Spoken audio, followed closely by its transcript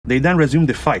They then resume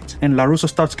the fight, and LaRusso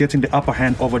starts getting the upper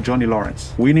hand over Johnny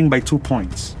Lawrence, winning by 2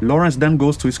 points. Lawrence then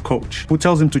goes to his coach, who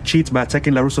tells him to cheat by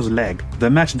attacking LaRusso's leg. The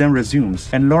match then resumes,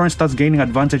 and Lawrence starts gaining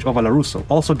advantage over LaRusso,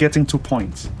 also getting 2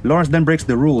 points. Lawrence then breaks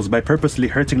the rules by purposely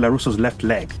hurting LaRusso's left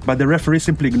leg, but the referee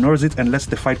simply ignores it and lets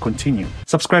the fight continue.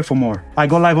 Subscribe for more. I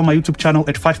go live on my YouTube channel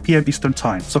at 5 PM Eastern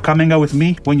Time, so come hang out with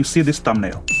me when you see this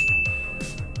thumbnail.